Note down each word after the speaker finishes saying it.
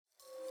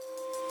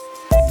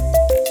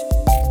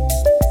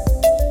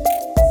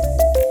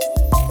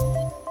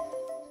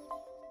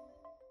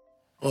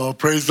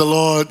Praise the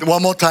Lord.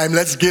 One more time,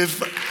 let's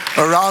give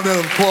a round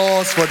of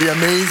applause for the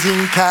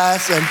amazing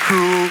cast and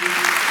crew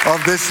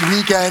of this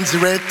weekend's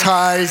Red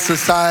Tie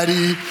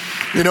Society.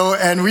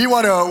 And we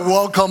want to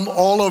welcome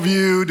all of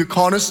you to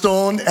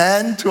Cornerstone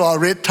and to our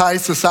Red Tie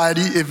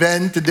Society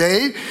event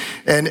today.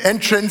 And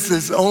entrance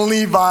is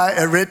only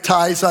via a red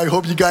tie, so I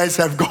hope you guys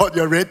have got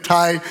your red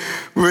tie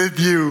with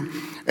you.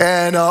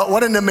 And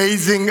what an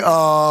amazing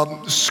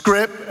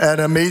script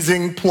and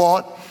amazing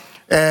plot.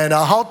 And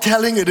how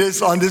telling it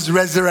is on this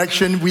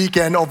resurrection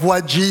weekend of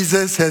what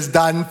Jesus has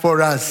done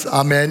for us.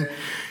 Amen.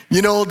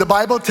 The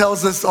Bible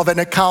tells us of an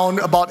account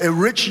about a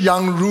rich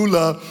young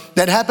ruler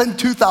that happened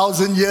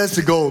 2,000 years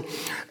ago.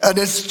 An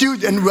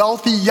astute and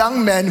wealthy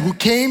young man who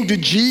came to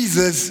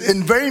Jesus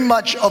in very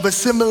much of a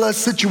similar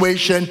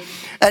situation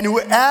and who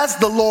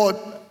asked the Lord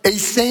a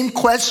same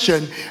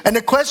question. And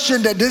the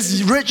question that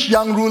this rich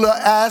young ruler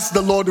asked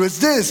the Lord was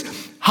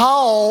this: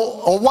 how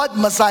or what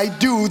must I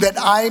do that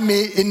I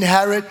may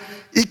inherit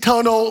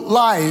eternal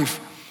life?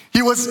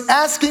 He was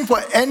asking for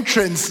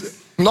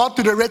entrance, not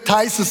to the Red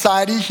Tie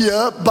Society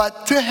here,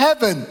 but to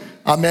heaven.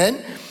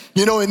 Amen.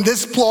 In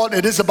this plot,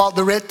 it is about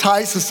the Red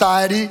Tie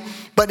Society,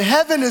 but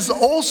heaven is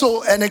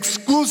also an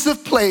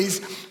exclusive place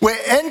where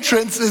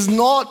entrance is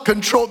not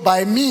controlled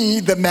by me,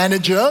 the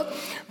manager,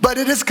 but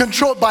it is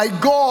controlled by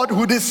God,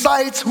 who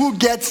decides who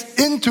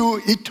gets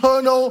into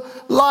eternal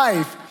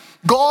life.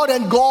 God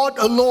and God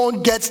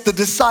alone gets to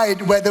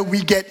decide whether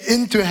we get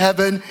into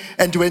heaven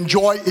and to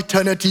enjoy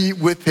eternity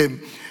with Him.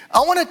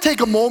 I want to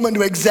take a moment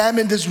to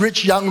examine this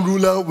rich young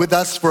ruler with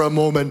us for a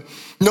moment.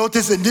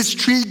 Notice in these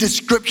three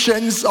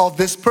descriptions of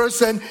this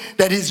person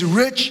that he's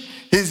rich,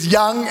 he's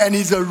young, and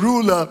he's a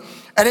ruler.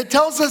 And it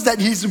tells us that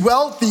he's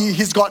wealthy,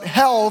 he's got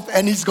health,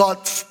 and he's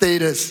got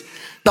status.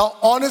 Now,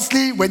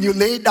 honestly, when you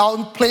lay it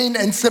down plain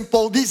and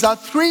simple, these are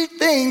three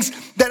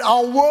things that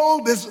our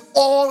world is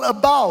all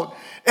about.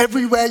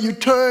 Everywhere you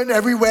turn,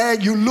 everywhere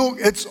you look,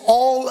 it's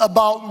all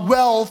about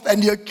wealth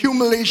and the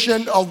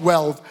accumulation of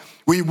wealth.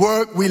 We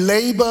work, we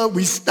labor,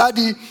 we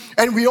study,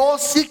 and we all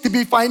seek to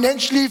be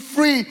financially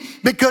free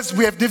because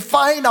we have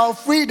defined our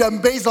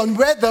freedom based on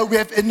whether we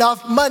have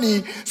enough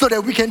money so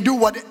that we can do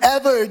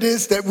whatever it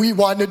is that we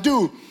want to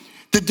do.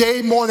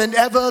 Today, more than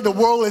ever, the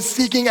world is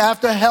seeking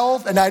after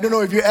health, and I don't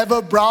know if you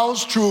ever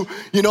browse through,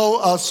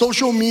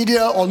 social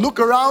media or look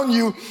around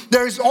you.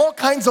 There is all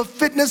kinds of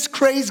fitness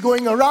craze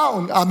going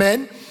around.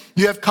 Amen.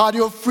 You have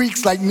cardio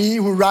freaks like me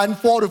who run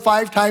 4 to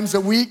 5 times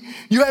a week.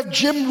 You have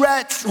gym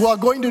rats who are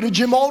going to the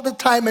gym all the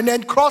time, and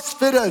then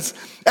CrossFitters,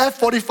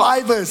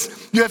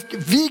 F45ers. You have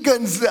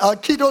vegans,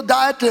 keto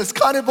dieters,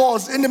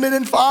 carnivores,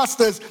 intermittent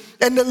fasters,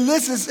 and the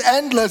list is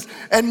endless.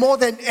 And more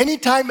than any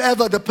time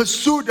ever, the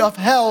pursuit of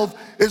health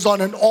is on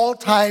an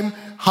all-time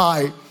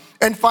high.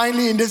 And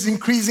finally, in this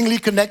increasingly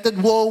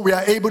connected world, we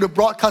are able to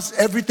broadcast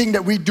everything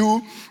that we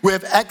do. We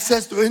have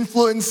access to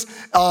influence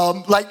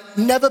like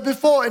never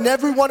before. And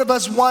every one of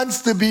us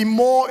wants to be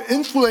more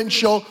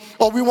influential,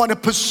 or we want to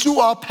pursue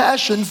our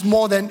passions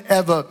more than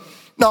ever.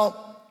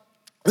 Now,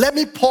 let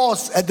me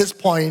pause at this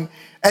point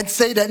and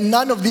say that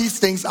none of these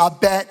things are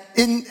bad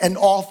in and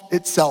of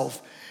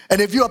itself.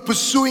 And if you are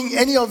pursuing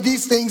any of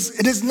these things,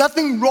 it is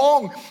nothing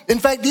wrong. In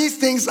fact, these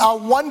things are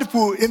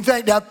wonderful. In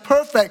fact, they are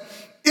perfect.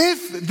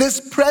 If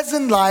this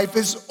present life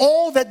is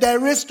all that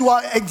there is to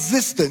our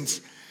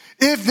existence,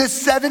 if this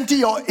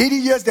 70 or 80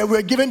 years that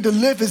we're given to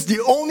live is the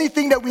only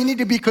thing that we need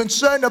to be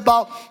concerned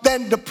about,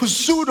 then the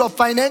pursuit of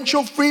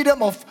financial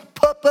freedom, of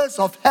purpose,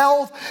 of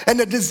health, and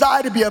the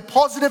desire to be a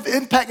positive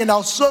impact in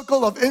our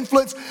circle of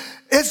influence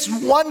is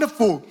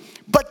wonderful.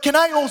 But can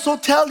I also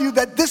tell you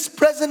that this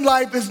present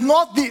life is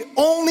not the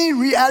only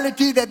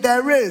reality that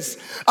there is?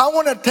 I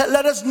want to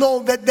let us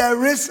know that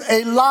there is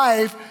a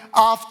life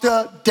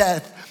after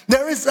death.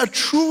 There is a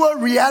truer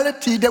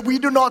reality that we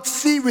do not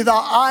see with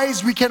our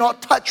eyes, we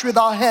cannot touch with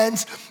our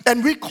hands,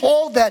 and we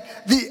call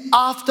that the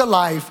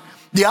afterlife.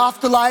 The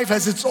afterlife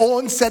has its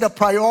own set of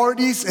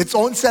priorities, its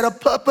own set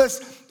of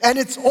purpose, and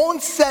its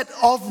own set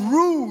of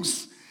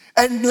rules.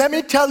 And let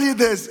me tell you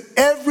this,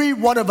 every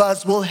one of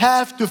us will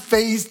have to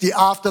face the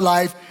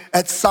afterlife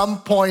at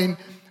some point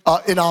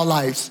in our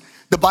lives.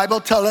 The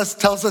Bible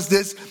tells us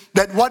this,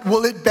 that what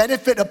will it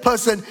benefit a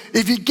person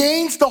if he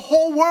gains the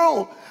whole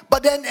world,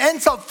 but then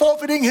ends up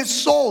forfeiting his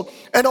soul?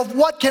 And of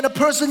what can a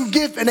person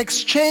give in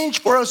exchange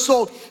for a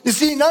soul? You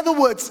see, in other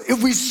words,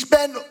 if we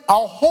spend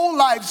our whole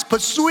lives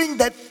pursuing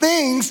the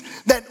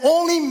things that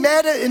only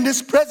matter in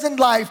this present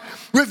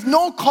life with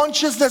no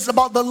consciousness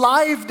about the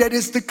life that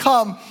is to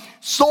come,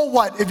 so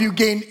what if you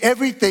gain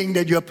everything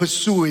that you're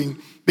pursuing?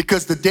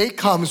 Because the day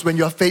comes when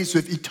you're faced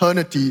with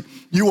eternity,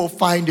 you will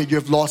find that you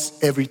have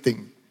lost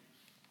everything.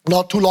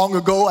 Not too long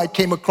ago, I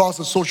came across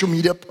a social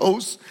media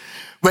post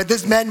where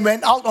this man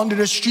went out onto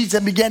the streets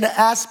and began to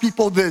ask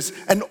people this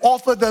and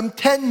offer them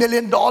 $10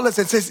 million and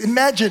says,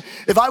 imagine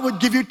if I would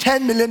give you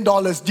 $10 million,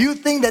 do you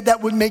think that that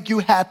would make you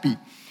happy?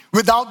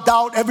 Without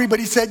doubt,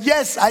 everybody said,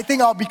 yes, I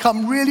think I'll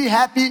become really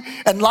happy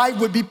and life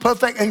would be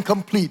perfect and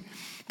complete.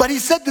 But he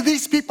said to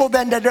these people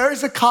then that there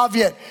is a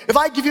caveat. If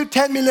I give you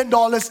 $10 million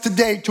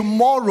today,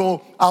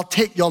 tomorrow I'll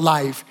take your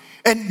life.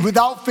 And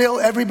without fail,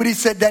 everybody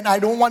said, then I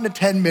don't want the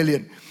 10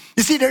 million.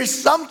 You see, there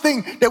is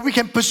something that we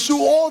can pursue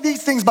all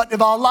these things, but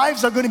if our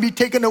lives are going to be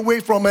taken away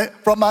from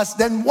us,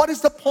 then what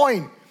is the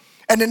point?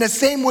 And in the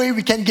same way,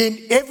 we can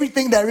gain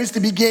everything there is to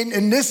be gained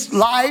in this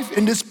life,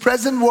 in this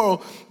present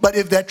world. But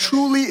if there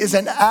truly is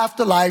an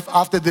afterlife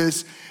after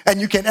this,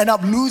 and you can end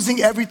up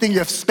losing everything you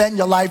have spent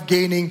your life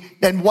gaining,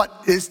 then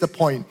what is the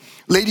point?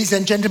 Ladies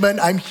and gentlemen,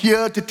 I'm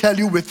here to tell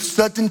you with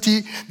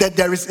certainty that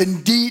there is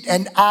indeed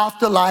an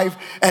afterlife,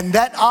 and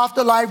that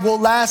afterlife will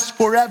last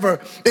forever.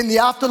 In the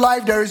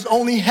afterlife, there is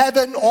only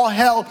heaven or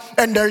hell,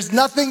 and there is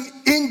nothing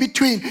in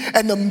between.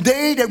 And the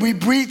day that we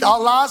breathe our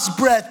last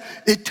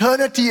breath,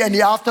 eternity and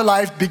the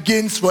afterlife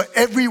begins for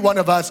every one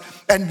of us,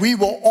 and we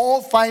will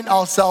all find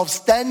ourselves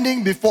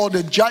standing before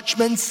the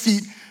judgment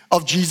seat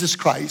of Jesus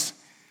Christ.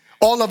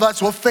 All of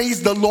us will face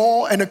the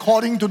law, and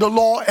according to the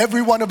law,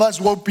 every one of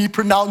us will be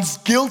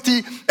pronounced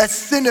guilty as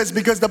sinners,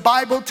 because the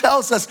Bible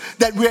tells us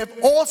that we have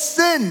all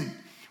sinned.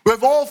 We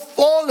have all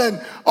fallen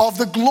of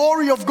the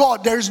glory of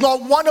God. There is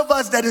not one of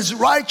us that is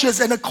righteous,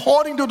 and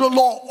according to the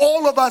law,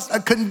 all of us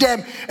are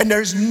condemned, and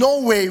there is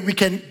no way we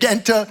can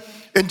enter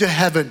into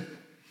heaven.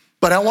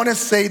 But I want to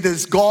say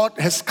this, God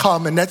has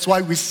come, and that's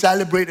why we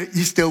celebrate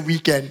Easter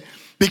weekend,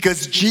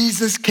 because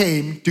Jesus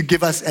came to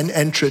give us an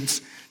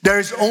entrance. There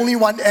is only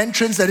one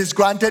entrance that is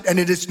granted, and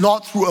it is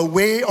not through a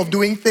way of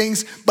doing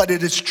things, but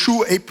it is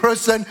through a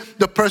person,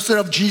 the person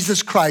of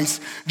Jesus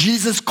Christ.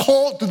 Jesus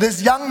called to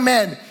this young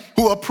man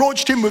who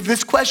approached him with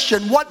this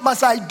question, what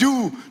must I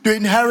do to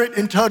inherit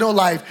eternal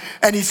life?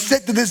 And he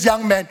said to this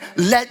young man,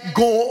 let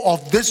go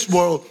of this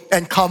world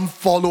and come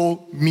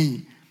follow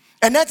me.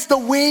 And that's the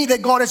way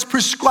that God has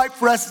prescribed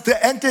for us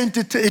to enter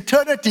into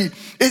eternity,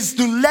 is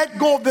to let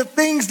go of the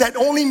things that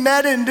only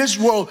matter in this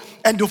world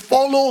and to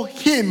follow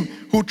Him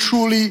who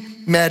truly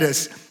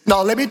matters.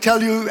 Now, let me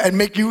tell you and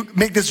make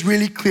this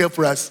really clear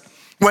for us.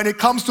 When it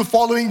comes to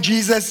following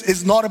Jesus,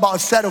 it's not about a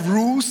set of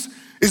rules.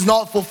 It's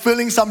not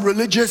fulfilling some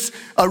religious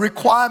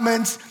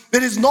requirements.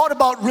 It is not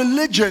about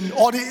religion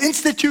or the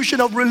institution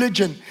of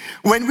religion.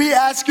 When we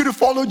ask you to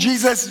follow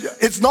Jesus,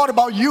 it's not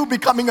about you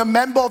becoming a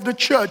member of the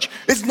church.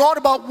 It's not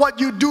about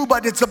what you do,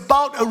 but it's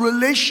about a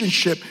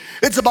relationship.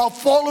 It's about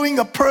following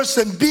a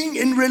person, being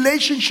in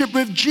relationship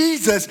with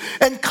Jesus,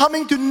 and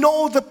coming to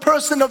know the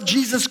person of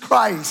Jesus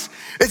Christ.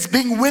 It's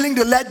being willing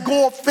to let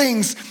go of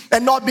things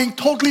and not being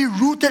totally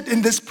rooted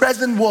in this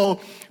present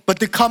world, but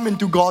to come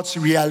into God's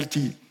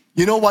reality.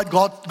 You know what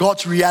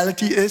God's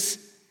reality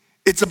is?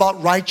 It's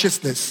about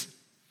righteousness.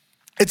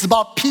 It's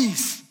about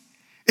peace.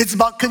 It's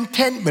about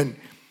contentment.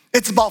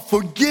 It's about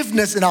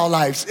forgiveness in our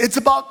lives. It's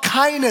about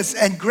kindness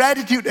and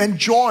gratitude and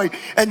joy.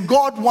 And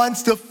God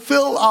wants to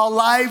fill our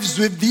lives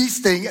with these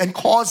things and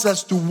cause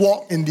us to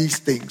walk in these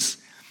things.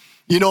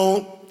 You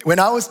know, when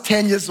I was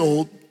 10 years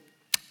old,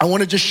 I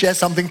want to just share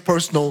something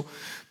personal.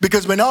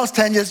 Because when I was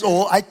 10 years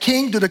old, I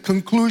came to the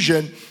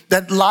conclusion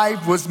that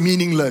life was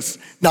meaningless.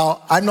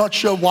 Now, I'm not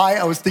sure why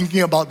I was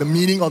thinking about the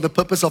meaning or the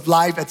purpose of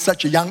life at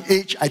such a young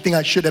age. I think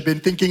I should have been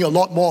thinking a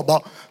lot more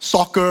about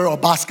soccer or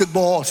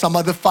basketball or some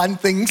other fun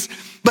things.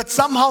 But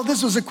somehow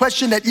this was a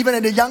question that even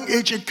at a young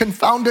age, it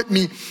confounded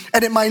me.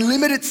 And in my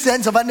limited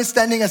sense of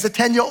understanding as a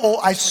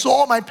 10-year-old, I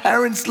saw my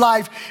parents'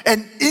 life,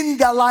 and in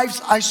their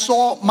lives, I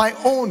saw my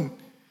own.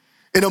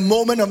 In a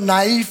moment of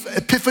naive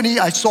epiphany,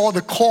 I saw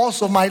the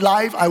course of my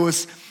life. I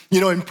was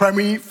in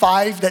primary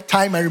 5, that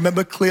time I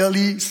remember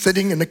clearly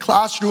sitting in the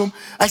classroom.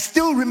 I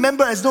still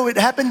remember as though it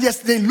happened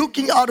yesterday,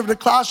 looking out of the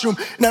classroom.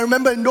 And I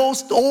remember in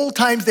those old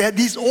times, they had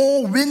these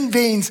old wind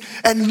vanes.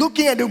 And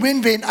looking at the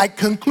wind vane, I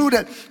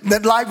concluded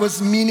that life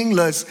was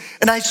meaningless.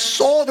 And I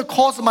saw the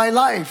course of my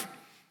life.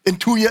 In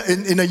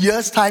a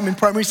year's time, in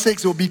primary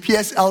 6, it will be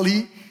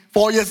PSLE.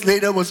 4 years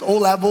later was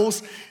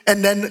O-levels,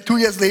 and then 2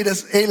 years later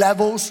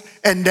A-levels,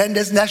 and then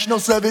there's national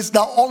service.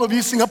 Now all of you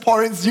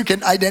Singaporeans, you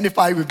can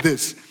identify with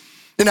this.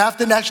 And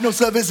after national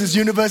service is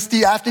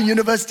university. After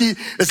university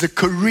is a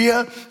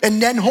career,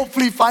 and then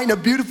hopefully find a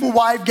beautiful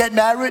wife, get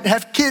married,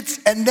 have kids,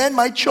 and then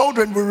my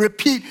children will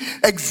repeat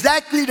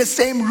exactly the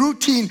same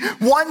routine,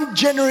 one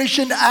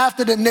generation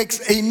after the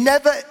next, a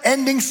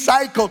never-ending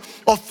cycle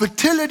of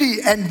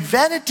fertility and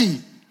vanity.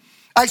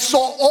 I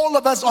saw all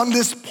of us on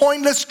this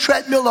pointless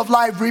treadmill of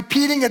life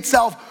repeating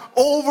itself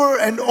over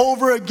and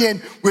over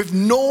again with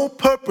no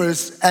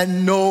purpose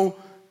and no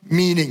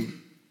meaning.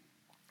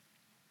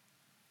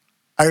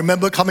 I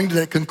remember coming to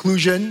that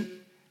conclusion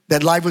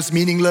that life was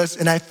meaningless,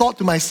 and I thought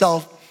to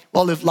myself,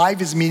 well, if life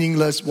is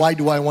meaningless, why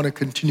do I want to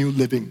continue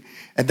living?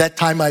 At that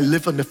time, I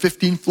lived on the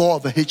 15th floor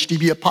of a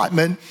HDB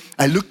apartment.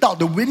 I looked out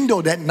the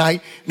window that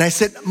night, and I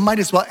said, might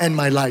as well end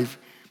my life.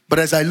 But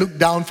as I looked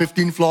down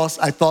 15 floors,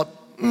 I thought,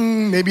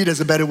 maybe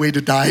there's a better way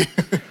to die.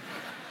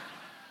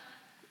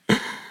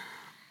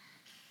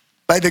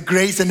 By the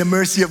grace and the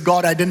mercy of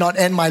God, I did not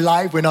end my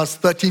life. When I was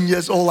 13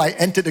 years old, I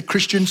entered a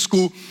Christian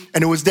school,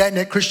 and it was there in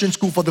that Christian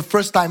school for the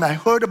first time I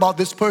heard about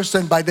this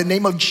person by the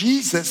name of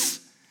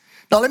Jesus.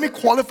 Now, let me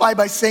qualify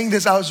by saying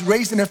this. I was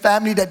raised in a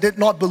family that did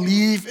not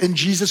believe in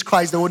Jesus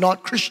Christ. They were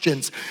not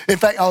Christians. In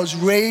fact, I was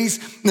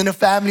raised in a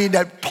family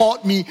that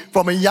taught me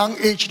from a young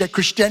age that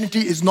Christianity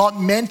is not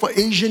meant for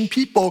Asian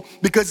people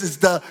because it's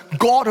the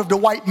God of the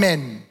white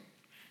men.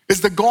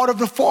 It's the God of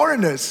the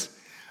foreigners.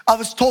 I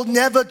was told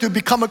never to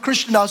become a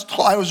Christian. I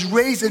was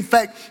raised, in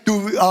fact,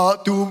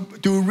 to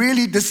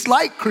really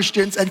dislike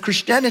Christians and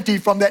Christianity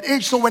from that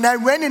age. So when I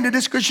went into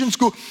this Christian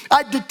school,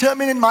 I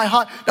determined in my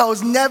heart that I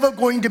was never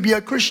going to be a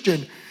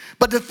Christian.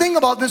 But the thing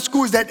about this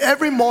school is that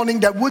every morning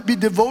there would be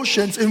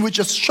devotions in which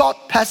a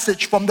short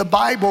passage from the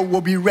Bible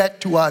will be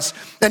read to us.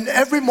 And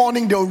every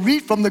morning they'll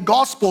read from the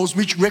Gospels,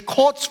 which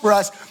records for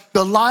us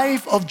the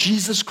life of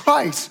Jesus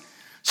Christ.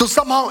 So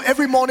somehow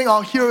every morning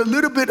I'll hear a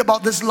little bit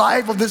about this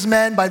life of this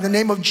man by the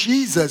name of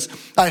Jesus.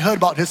 I heard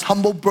about his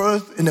humble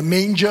birth in a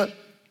manger,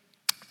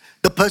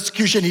 the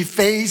persecution he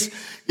faced,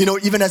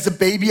 even as a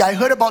baby. I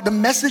heard about the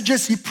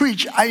messages he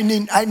preached. I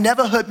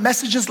never heard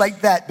messages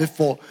like that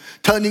before.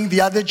 Turning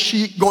the other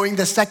cheek, going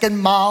the second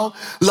mile,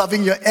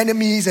 loving your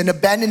enemies and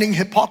abandoning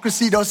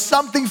hypocrisy. There was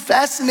something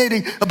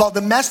fascinating about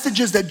the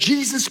messages that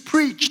Jesus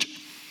preached.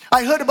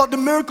 I heard about the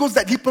miracles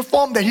that he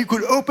performed, that he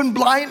could open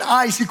blind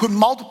eyes, he could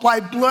multiply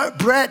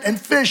bread and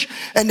fish,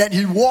 and that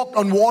he walked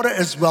on water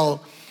as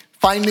well.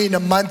 Finally, in the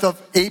month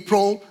of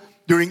April,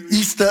 during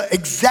Easter,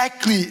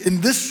 exactly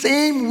in this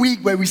same week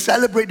where we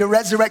celebrate the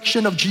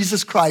resurrection of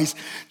Jesus Christ,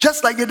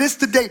 just like it is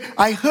today,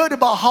 I heard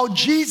about how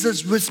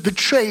Jesus was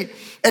betrayed,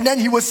 and then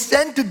he was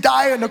sent to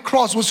die on the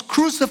cross, was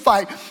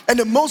crucified. And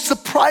the most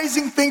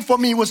surprising thing for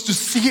me was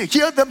to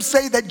hear them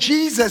say that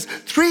Jesus,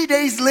 3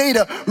 days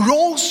later,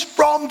 rose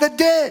from the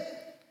dead.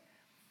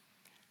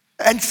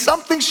 And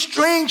something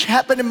strange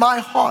happened in my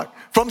heart.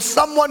 From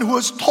someone who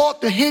was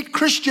taught to hate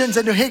Christians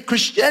and to hate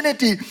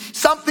Christianity,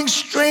 something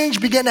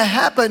strange began to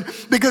happen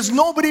because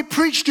nobody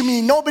preached to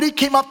me. Nobody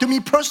came up to me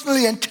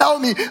personally and tell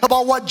me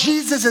about what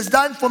Jesus has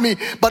done for me.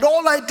 But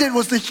all I did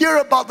was to hear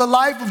about the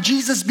life of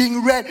Jesus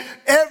being read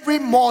every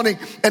morning.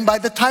 And by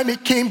the time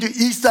it came to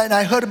Easter and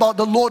I heard about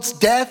the Lord's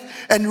death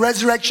and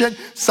resurrection,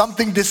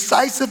 something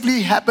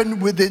decisively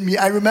happened within me.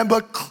 I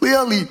remember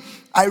clearly,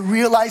 I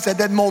realized at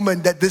that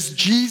moment that this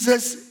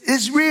Jesus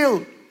is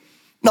real.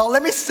 Now,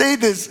 let me say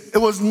this. It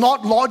was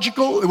not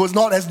logical. It was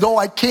not as though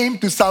I came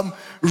to some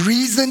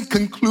reasoned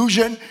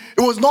conclusion.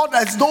 It was not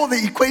as though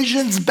the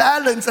equations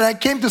balanced and I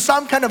came to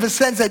some kind of a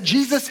sense that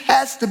Jesus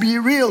has to be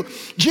real.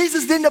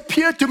 Jesus didn't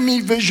appear to me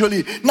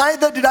visually.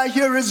 Neither did I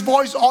hear his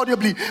voice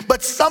audibly.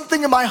 But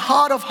something in my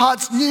heart of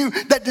hearts knew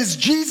that this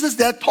Jesus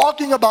they're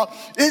talking about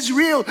is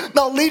real.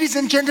 Now, ladies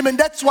and gentlemen,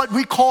 that's what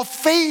we call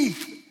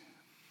faith.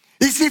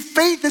 You see,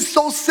 faith is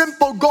so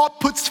simple. God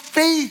puts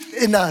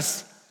faith in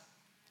us.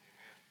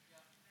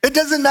 It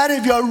doesn't matter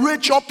if you're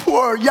rich or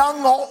poor,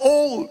 young or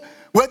old,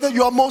 whether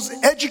you're most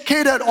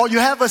educated or you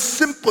have a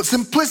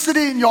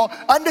simplicity in your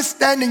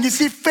understanding. You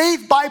see,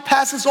 faith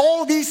bypasses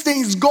all these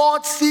things.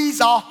 God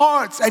sees our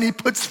hearts and he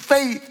puts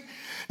faith.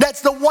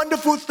 That's the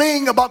wonderful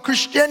thing about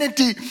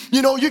Christianity.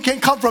 You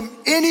can come from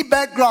any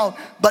background,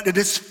 but it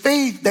is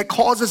faith that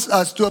causes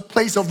us to a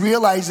place of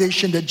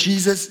realization that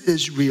Jesus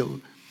is real.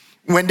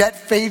 When that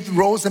faith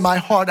rose in my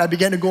heart, I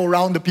began to go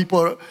around the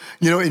people,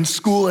 in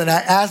school, and I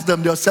asked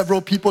them. There were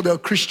several people that were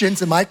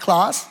Christians in my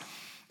class,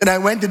 and I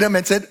went to them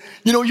and said,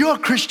 you're a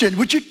Christian.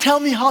 Would you tell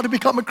me how to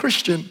become a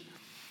Christian?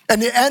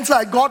 And the answer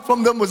I got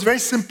from them was very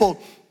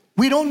simple.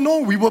 We don't know.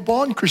 We were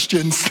born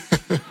Christians.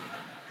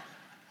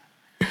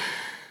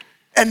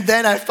 And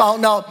then I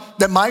found out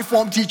that my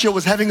form teacher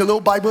was having a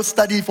little Bible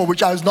study for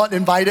which I was not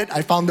invited.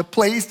 I found the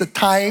place, the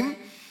time,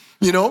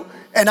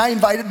 and I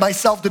invited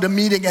myself to the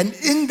meeting. And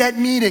in that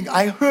meeting,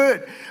 I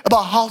heard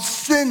about how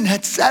sin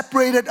had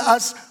separated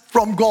us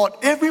from God,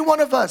 every one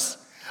of us.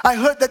 I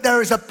heard that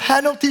there is a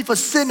penalty for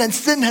sin and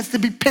sin has to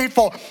be paid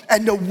for.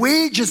 And the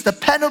wages, the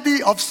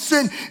penalty of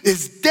sin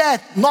is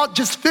death, not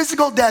just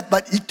physical death,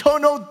 but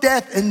eternal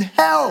death in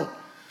hell.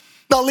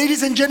 Now,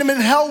 ladies and gentlemen,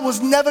 hell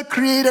was never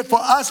created for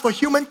us, for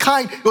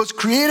humankind. It was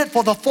created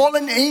for the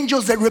fallen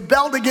angels that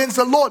rebelled against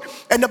the Lord.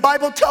 And the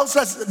Bible tells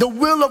us the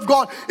will of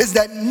God is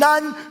that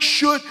none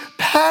should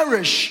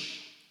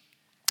perish.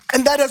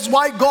 And that is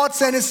why God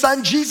sent his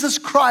son, Jesus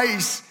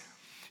Christ.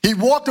 He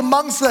walked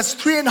amongst us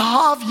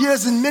 3.5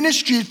 years in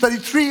ministry,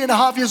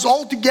 33.5 years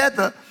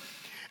altogether.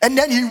 And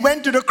then he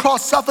went to the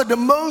cross, suffered the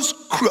most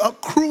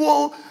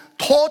cruel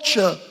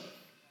torture.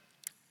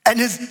 And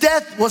his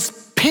death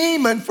was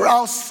payment for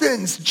our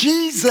sins.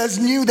 Jesus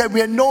knew that we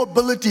had no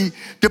ability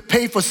to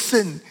pay for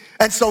sin.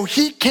 And so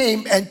he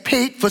came and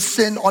paid for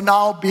sin on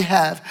our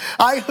behalf.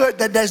 I heard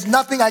that there's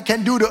nothing I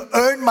can do to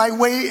earn my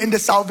way into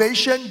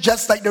salvation,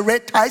 just like the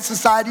Red Tie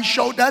Society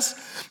showed us.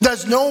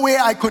 There's no way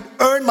I could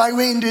earn my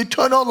way into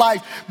eternal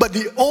life. But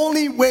the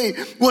only way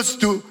was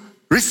to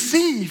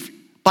receive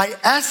by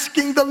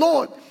asking the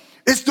Lord.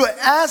 Is to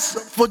ask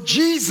for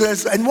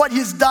Jesus and what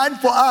he's done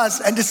for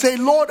us and to say,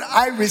 Lord,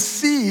 I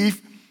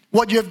receive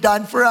what you have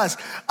done for us.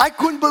 I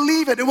couldn't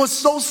believe it. It was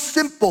so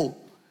simple.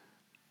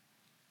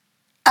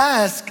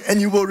 Ask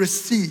and you will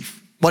receive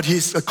what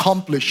he's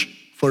accomplished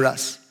for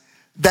us.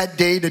 That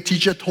day, the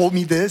teacher told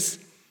me this.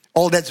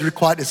 All that's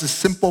required is a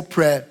simple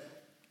prayer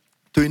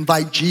to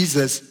invite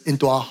Jesus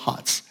into our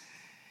hearts.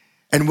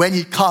 And when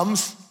he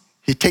comes,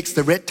 he takes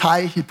the red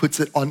tie, he puts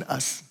it on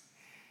us.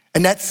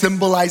 And that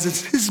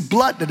symbolizes his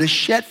blood that is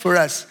shed for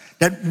us,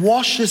 that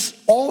washes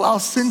all our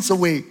sins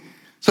away,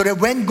 so that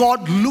when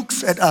God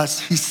looks at us,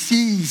 he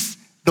sees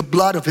the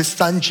blood of his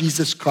son,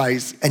 Jesus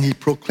Christ, and he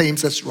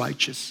proclaims us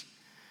righteous.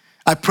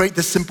 I prayed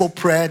the simple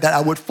prayer that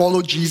I would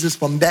follow Jesus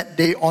from that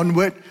day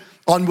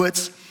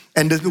onwards.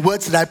 And the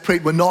words that I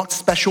prayed were not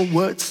special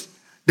words.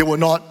 They were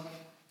not,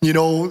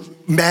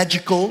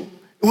 magical.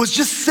 It was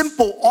just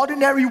simple,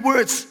 ordinary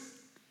words,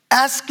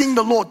 asking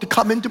the Lord to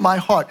come into my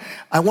heart.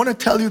 I want to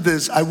tell you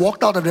this. I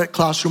walked out of that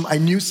classroom. I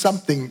knew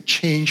something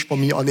changed for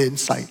me on the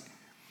inside.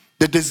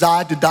 The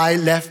desire to die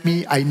left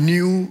me. I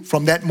knew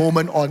from that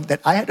moment on that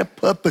I had a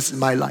purpose in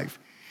my life.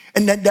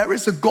 And that there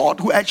is a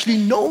God who actually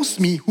knows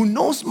me, who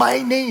knows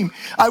my name.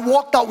 I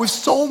walked out with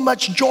so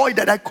much joy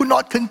that I could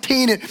not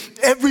contain it.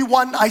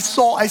 Everyone I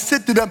saw, I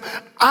said to them,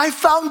 I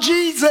found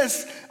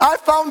Jesus. I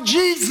found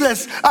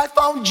Jesus. I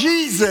found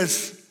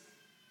Jesus.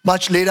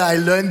 Much later, I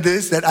learned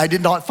this, that I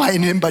did not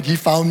find him, but he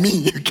found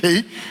me,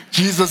 okay?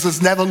 Jesus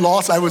is never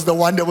lost. I was the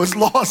one that was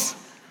lost.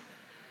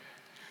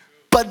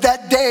 But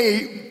that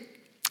day,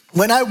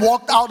 when I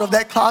walked out of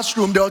that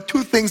classroom, there were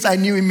two things I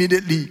knew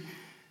immediately.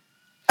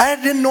 I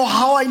didn't know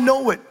how I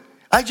know it.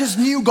 I just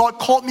knew God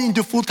called me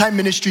into full-time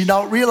ministry.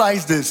 Now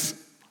realize this.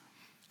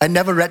 I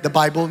never read the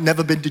Bible,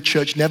 never been to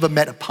church, never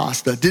met a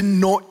pastor, didn't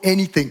know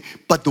anything.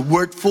 But the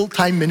word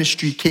full-time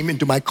ministry came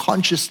into my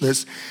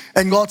consciousness.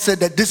 And God said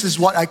that this is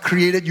what I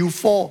created you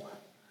for.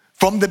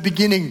 From the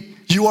beginning,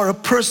 you are a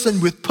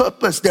person with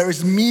purpose. There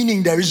is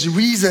meaning, there is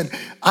reason.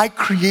 I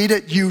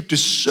created you to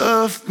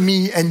serve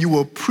me and you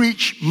will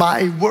preach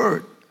my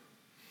word.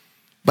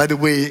 By the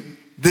way,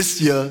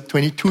 this year,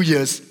 22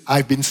 years,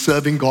 I've been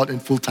serving God in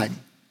full time.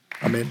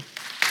 Amen.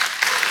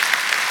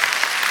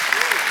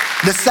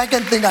 The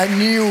second thing I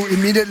knew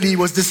immediately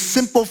was this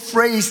simple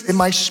phrase in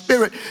my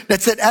spirit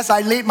that said, as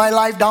I laid my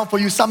life down for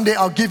you, someday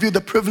I'll give you the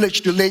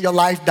privilege to lay your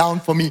life down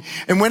for me.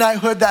 And when I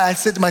heard that, I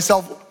said to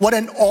myself, what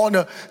an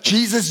honor.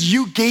 Jesus,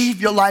 you gave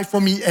your life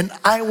for me and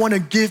I want to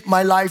give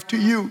my life to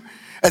you.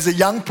 As a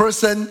young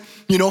person,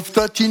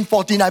 13,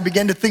 14, I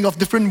began to think of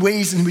different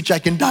ways in which I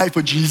can die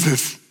for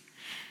Jesus.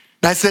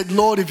 And I said,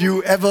 Lord,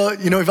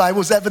 if I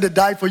was ever to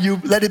die for you,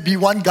 let it be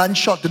one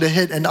gunshot to the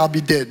head and I'll be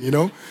dead,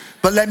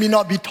 But let me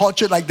not be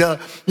tortured like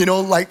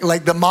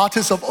the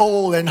martyrs of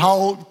old and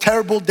how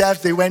terrible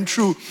deaths they went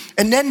through.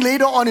 And then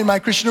later on in my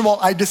Christian walk,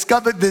 I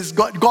discovered this.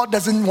 God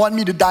doesn't want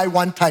me to die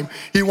one time.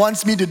 He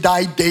wants me to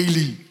die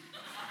daily.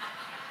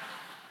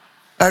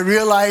 I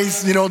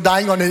realized,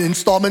 dying on an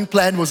installment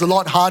plan was a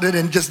lot harder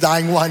than just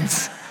dying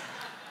once.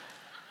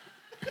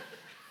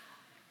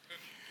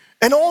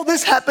 And all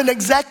this happened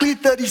exactly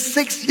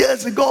 36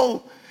 years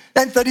ago.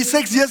 And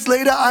 36 years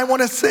later, I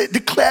want to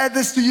declare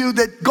this to you,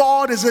 that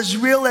God is as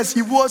real as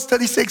he was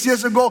 36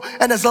 years ago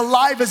and as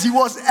alive as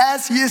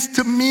he is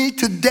to me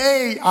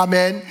today.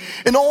 Amen.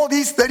 In all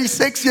these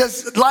 36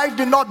 years, life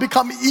did not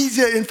become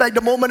easier. In fact,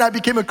 the moment I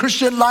became a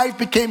Christian, life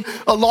became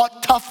a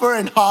lot tougher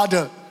and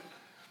harder.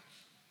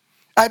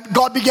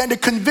 God began to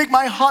convict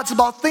my heart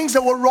about things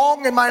that were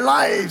wrong in my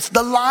life,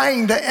 the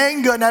lying, the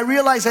anger, and I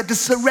realized I had to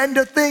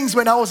surrender things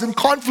when I was in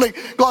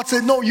conflict. God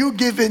said, no, you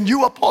give in,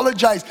 you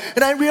apologize.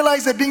 And I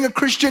realized that being a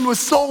Christian was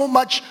so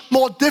much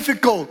more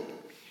difficult.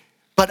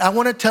 But I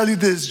want to tell you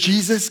this,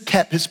 Jesus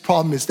kept his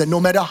promise that no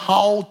matter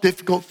how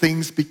difficult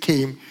things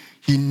became,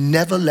 he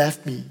never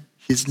left me.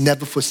 He's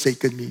never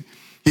forsaken me.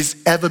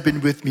 He's ever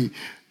been with me.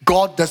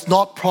 God does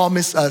not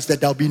promise us that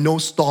there'll be no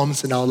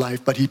storms in our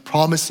life, but he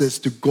promises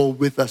to go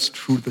with us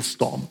through the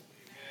storm.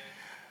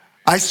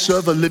 I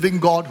serve a living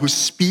God who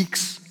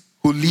speaks,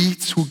 who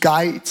leads, who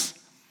guides.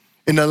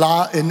 In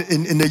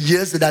the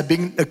years that I've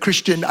been a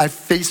Christian, I've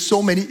faced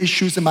so many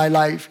issues in my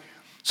life.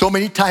 So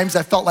many times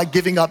I felt like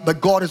giving up,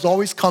 but God has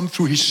always come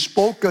through. He's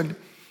spoken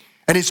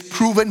and he's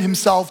proven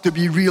himself to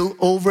be real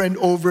over and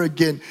over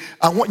again.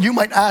 You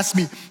might ask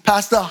me,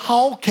 Pastor,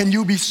 how can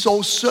you be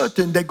so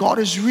certain that God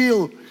is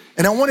real?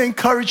 And I want to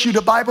encourage you,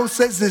 the Bible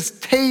says this,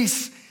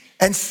 taste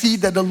and see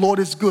that the Lord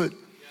is good.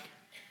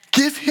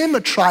 Give him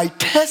a try,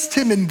 test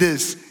him in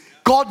this.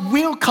 God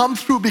will come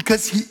through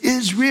because he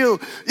is real.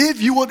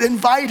 If you would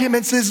invite him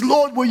and says,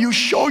 Lord, will you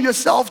show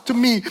yourself to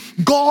me?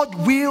 God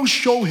will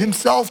show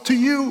himself to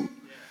you.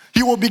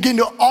 He will begin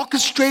to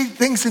orchestrate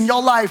things in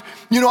your life.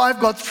 I've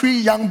got 3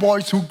 young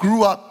boys who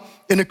grew up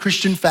in a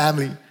Christian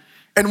family.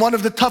 And one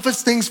of the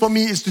toughest things for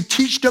me is to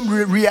teach them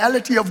the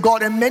reality of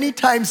God. And many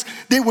times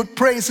they would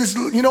pray and says,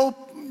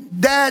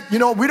 Dad,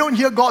 we don't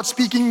hear God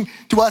speaking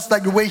to us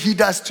like the way he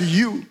does to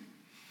you.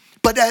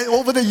 But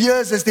over the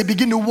years, as they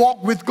begin to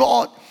walk with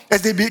God,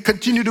 as they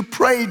continue to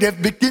pray, they've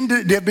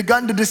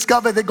begun to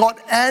discover that God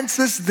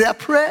answers their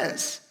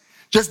prayers.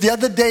 Just the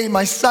other day,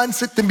 my son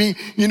said to me,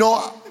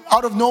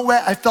 out of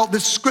nowhere, I felt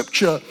this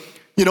scripture,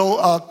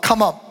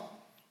 come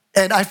up.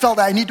 And I felt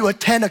that I need to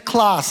attend a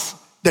class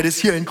that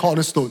is here in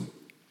Cornerstone.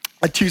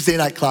 A Tuesday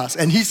night class,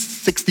 and he's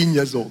 16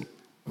 years old,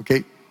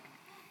 okay?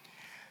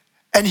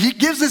 And he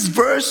gives this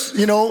verse,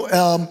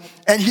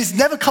 and he's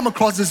never come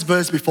across this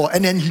verse before.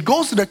 And then he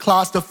goes to the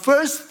class. The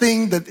first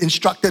thing the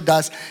instructor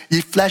does,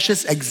 he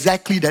flashes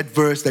exactly that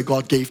verse that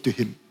God gave to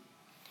him.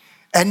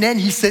 And then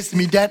he says to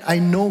me, Dad, I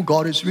know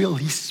God is real.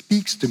 He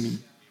speaks to me.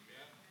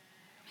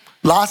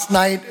 Last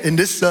night in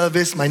this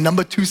service, my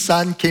number 2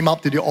 son came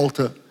up to the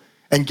altar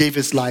and gave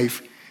his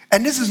life.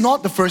 And this is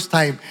not the first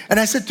time. And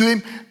I said to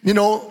him,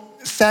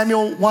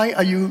 Samuel, why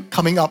are you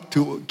coming up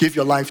to give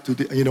your life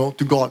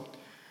to God?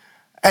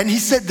 And he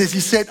said this, he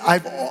said,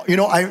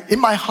 in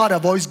my heart,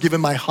 I've always given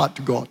my heart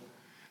to God.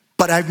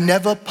 But I've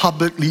never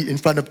publicly in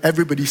front of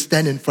everybody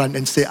stand in front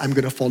and say, I'm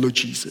going to follow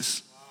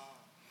Jesus.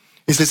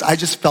 He says, I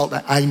just felt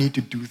that I need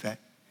to do that.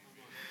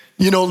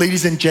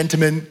 Ladies and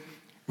gentlemen,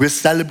 we're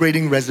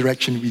celebrating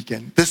Resurrection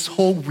Weekend. This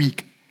whole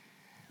week,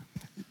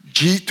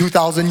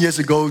 2,000 years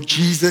ago,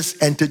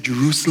 Jesus entered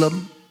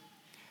Jerusalem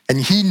and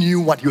he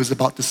knew what he was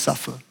about to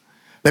suffer.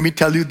 Let me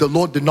tell you, the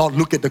Lord did not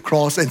look at the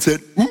cross and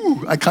said,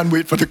 ooh, I can't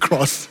wait for the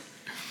cross.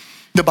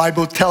 The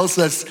Bible tells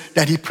us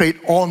that he prayed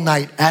all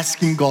night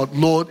asking God,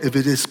 Lord, if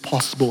it is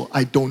possible,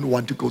 I don't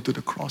want to go to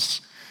the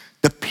cross.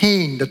 The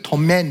pain, the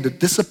torment, the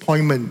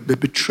disappointment, the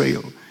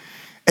betrayal.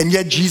 And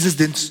yet Jesus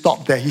didn't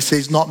stop there. He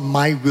says, not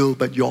my will,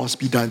 but yours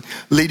be done.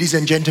 Ladies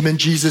and gentlemen,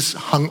 Jesus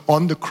hung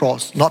on the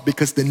cross, not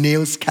because the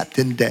nails kept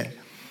him there.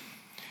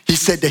 He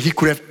said that he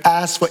could have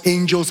asked for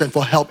angels and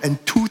for help,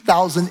 and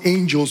 2,000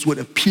 angels would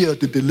appear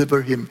to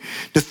deliver him.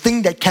 The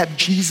thing that kept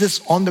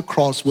Jesus on the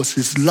cross was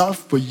his love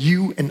for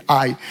you and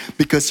I,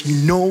 because he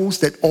knows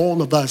that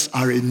all of us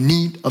are in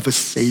need of a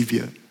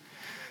Savior.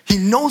 He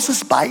knows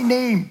us by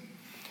name.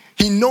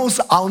 He knows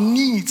our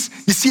needs.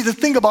 You see, the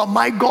thing about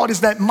my God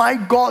is that my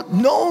God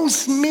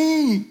knows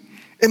me.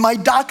 In my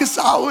darkest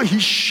hour, he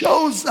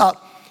shows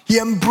up. He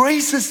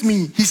embraces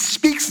me. He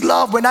speaks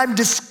love. When I'm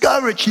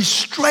discouraged, he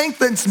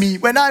strengthens me.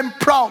 When I'm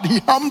proud, he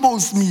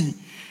humbles me.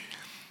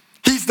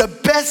 He's the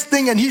best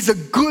thing and he's a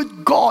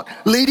good God.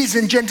 Ladies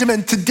and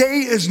gentlemen, today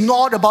is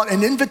not about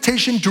an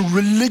invitation to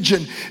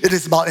religion. It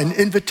is about an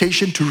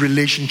invitation to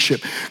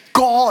relationship.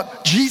 God,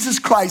 Jesus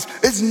Christ,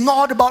 is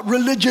not about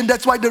religion.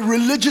 That's why the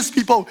religious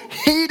people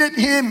hated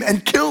him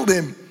and killed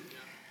him,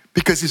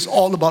 because it's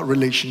all about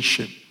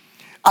relationship.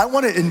 I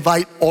want to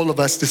invite all of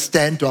us to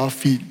stand to our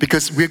feet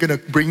because we're going to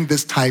bring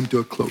this time to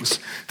a close.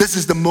 This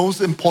is the most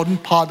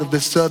important part of the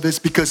service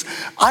because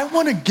I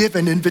want to give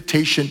an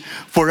invitation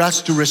for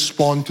us to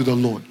respond to the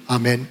Lord.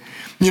 Amen.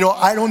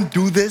 I don't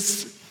do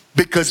this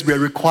because we're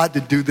required to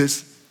do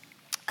this.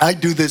 I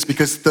do this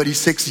because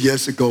 36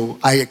 years ago,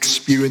 I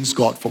experienced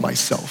God for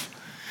myself.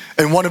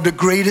 And one of the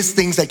greatest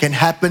things that can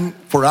happen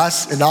for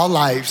us in our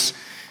lives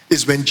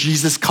is when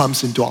Jesus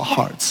comes into our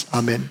hearts.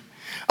 Amen.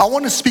 I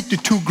want to speak to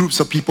 2 groups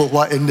of people who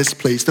are in this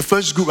place. The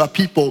first group are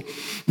people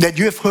that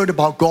you have heard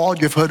about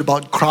God, you've heard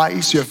about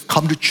Christ, you have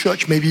come to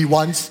church maybe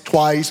once,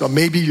 twice, or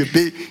maybe you've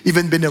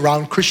even been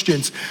around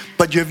Christians,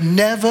 but you've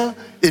never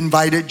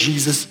invited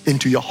Jesus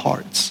into your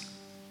hearts.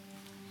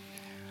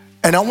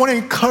 And I want to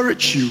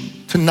encourage you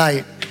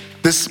tonight,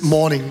 this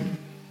morning,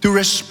 to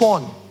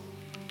respond.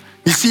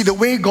 You see, the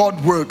way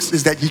God works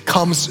is that he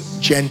comes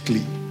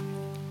gently.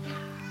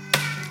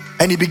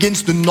 And he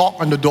begins to knock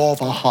on the door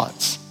of our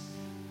hearts.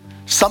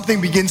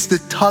 Something begins to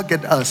tug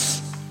at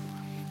us,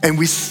 and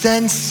we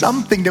sense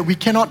something that we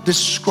cannot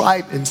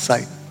describe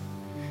inside.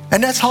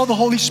 And that's how the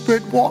Holy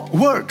Spirit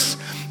works.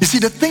 You see,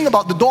 the thing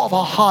about the door of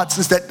our hearts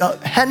is that the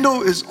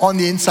handle is on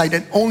the inside,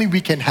 and only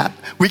we can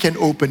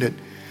open it.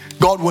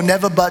 God will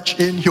never budge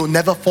in. He'll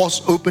never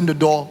force open the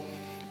door,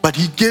 but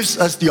he gives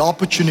us the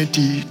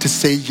opportunity to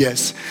say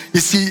yes.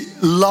 You see,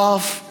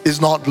 love is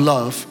not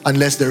love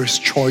unless there is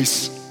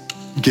choice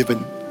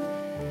given.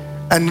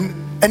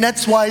 And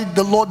that's why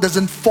the Lord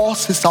doesn't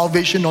force his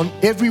salvation on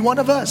every one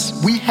of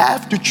us. We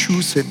have to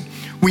choose him.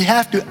 We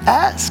have to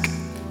ask.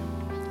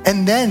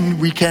 And then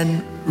we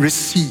can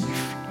receive.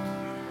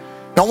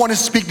 Now I want to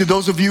speak to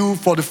those of you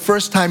for the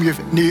first time you've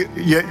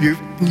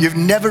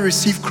never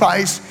received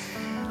Christ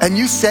and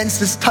you sense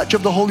this touch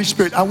of the Holy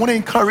Spirit. I want to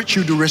encourage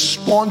you to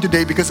respond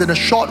today, because in a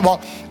short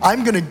while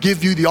I'm going to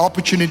give you the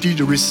opportunity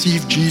to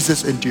receive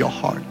Jesus into your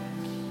heart.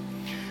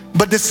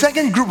 But the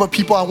second group of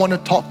people I want to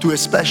talk to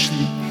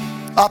especially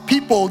are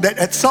people that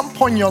at some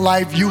point in your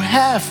life you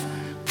have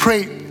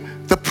prayed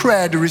the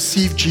prayer to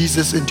receive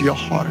Jesus into your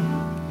heart,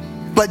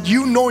 but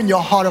you know in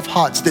your heart of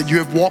hearts that you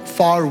have walked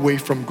far away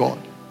from God.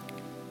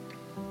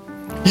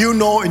 You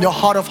know in your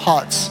heart of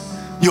hearts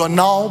you are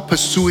now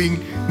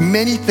pursuing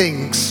many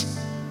things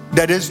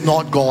that is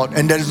not God,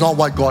 and that is not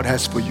what God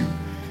has for you.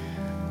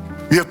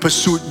 You have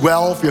pursued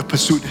wealth, you have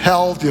pursued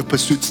health, you have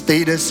pursued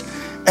status,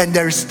 and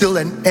there is still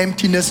an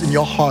emptiness in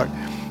your heart.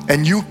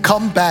 And you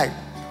come back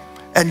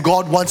and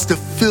God wants to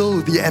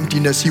fill the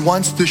emptiness. He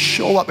wants to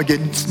show up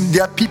again.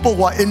 There are people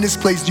who are in this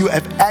place, you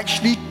have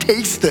actually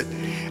tasted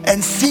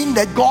and seen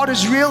that God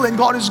is real and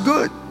God is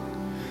good.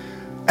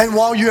 And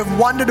while you have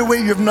wandered away,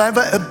 you have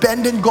never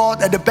abandoned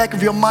God. At the back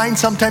of your mind,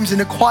 sometimes in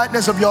the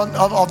quietness of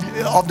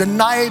the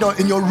night or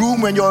in your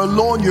room when you're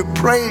alone, you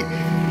pray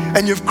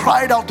and you've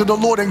cried out to the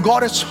Lord, and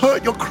God has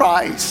heard your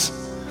cries.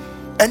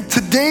 And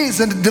today is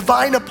a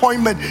divine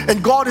appointment,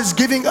 and God is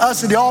giving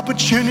us the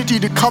opportunity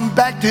to come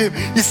back to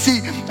Him. You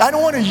see, I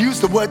don't want to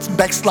use the word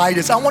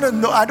backsliders.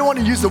 I don't want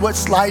to use the word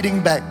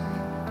sliding back.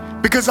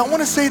 Because I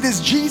want to say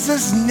this,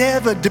 Jesus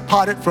never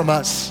departed from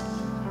us.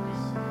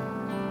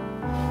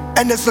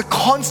 And there's a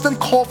constant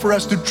call for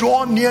us to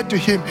draw near to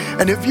Him.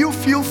 And if you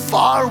feel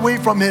far away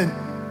from Him,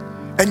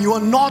 and you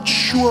are not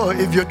sure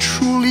if you're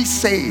truly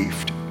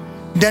saved,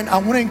 then I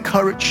want to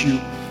encourage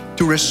you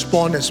to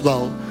respond as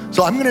well.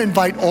 So I'm going to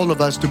invite all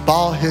of us to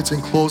bow our heads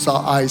and close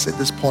our eyes at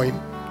this point.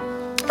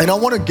 And I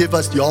want to give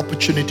us the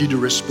opportunity to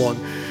respond.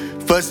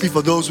 Firstly,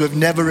 for those who have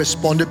never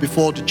responded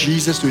before to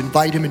Jesus, to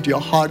invite Him into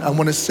your heart, I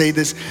want to say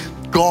this: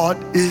 God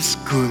is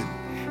good.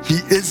 He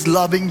is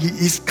loving. He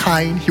is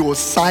kind. He will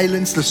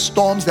silence the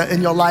storms that are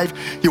in your life.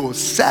 He will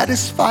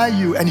satisfy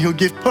you, and He'll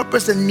give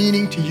purpose and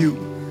meaning to you.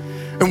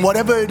 And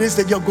whatever it is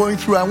that you're going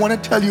through, I want to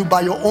tell you,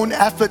 by your own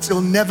efforts,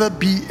 it'll never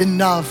be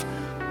enough.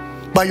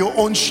 By your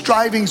own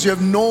strivings, you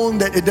have known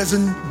that it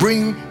doesn't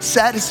bring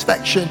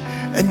satisfaction.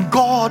 And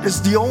God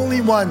is the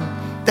only one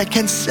that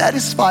can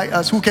satisfy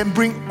us, who can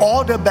bring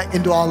order back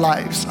into our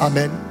lives.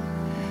 Amen.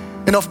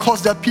 And of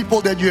course, there are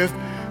people that you have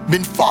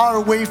been far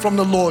away from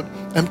the Lord.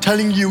 I'm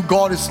telling you,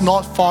 God is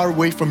not far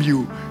away from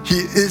you.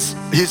 He's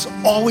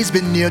always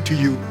been near to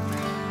you.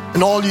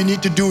 And all you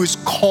need to do is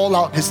call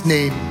out His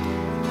name,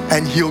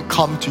 and He'll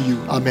come to you.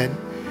 Amen.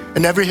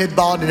 And every head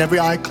bowed and every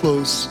eye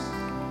closed,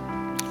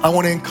 I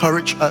want to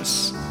encourage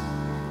us.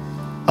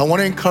 I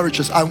want to encourage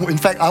us. In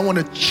fact, I want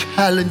to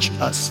challenge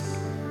us.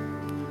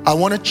 I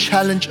want to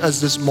challenge us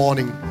this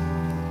morning.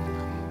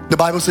 The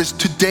Bible says,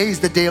 today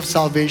is the day of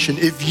salvation.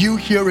 If you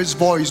hear His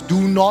voice,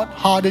 do not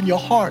harden your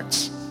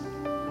hearts.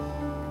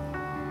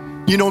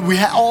 You know, we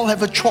all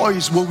have a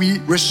choice. Will we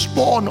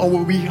respond, or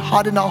will we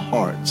harden our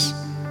hearts?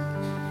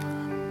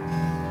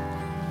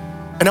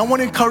 And I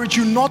want to encourage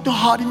you not to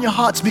harden your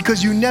hearts,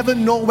 because you never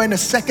know when a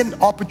second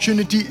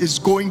opportunity is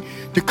going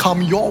to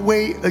come your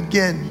way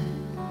again.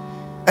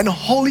 And the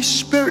Holy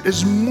Spirit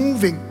is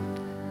moving.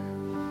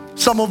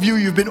 Some of you,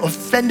 you've been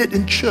offended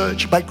in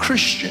church by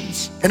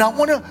Christians. And I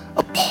want to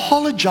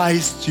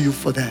apologize to you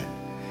for that.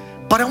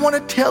 But I want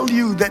to tell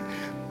you that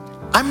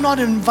I'm not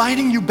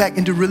inviting you back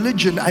into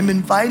religion. I'm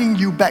inviting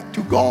you back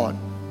to God.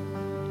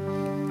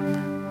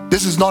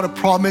 This is not a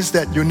promise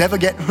that you'll never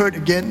get hurt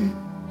again.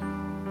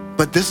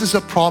 But this is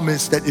a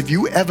promise that if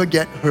you ever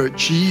get hurt,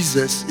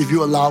 Jesus, if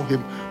you allow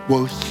Him,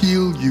 will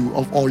heal you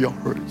of all your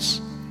hurts.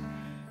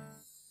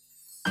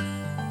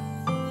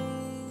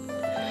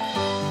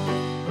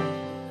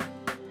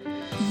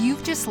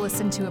 You've just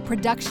listened to a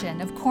production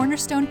of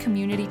Cornerstone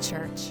Community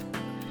Church.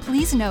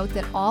 Please note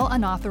that all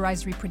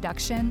unauthorized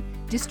reproduction,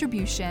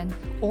 distribution,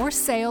 or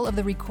sale of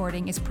the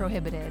recording is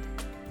prohibited.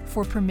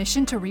 For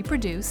permission to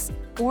reproduce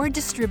or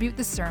distribute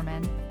the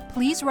sermon,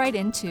 please write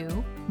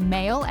into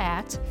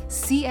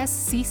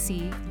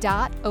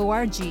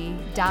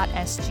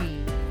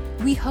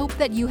mail@cscc.org.sg. We hope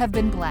that you have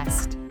been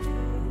blessed.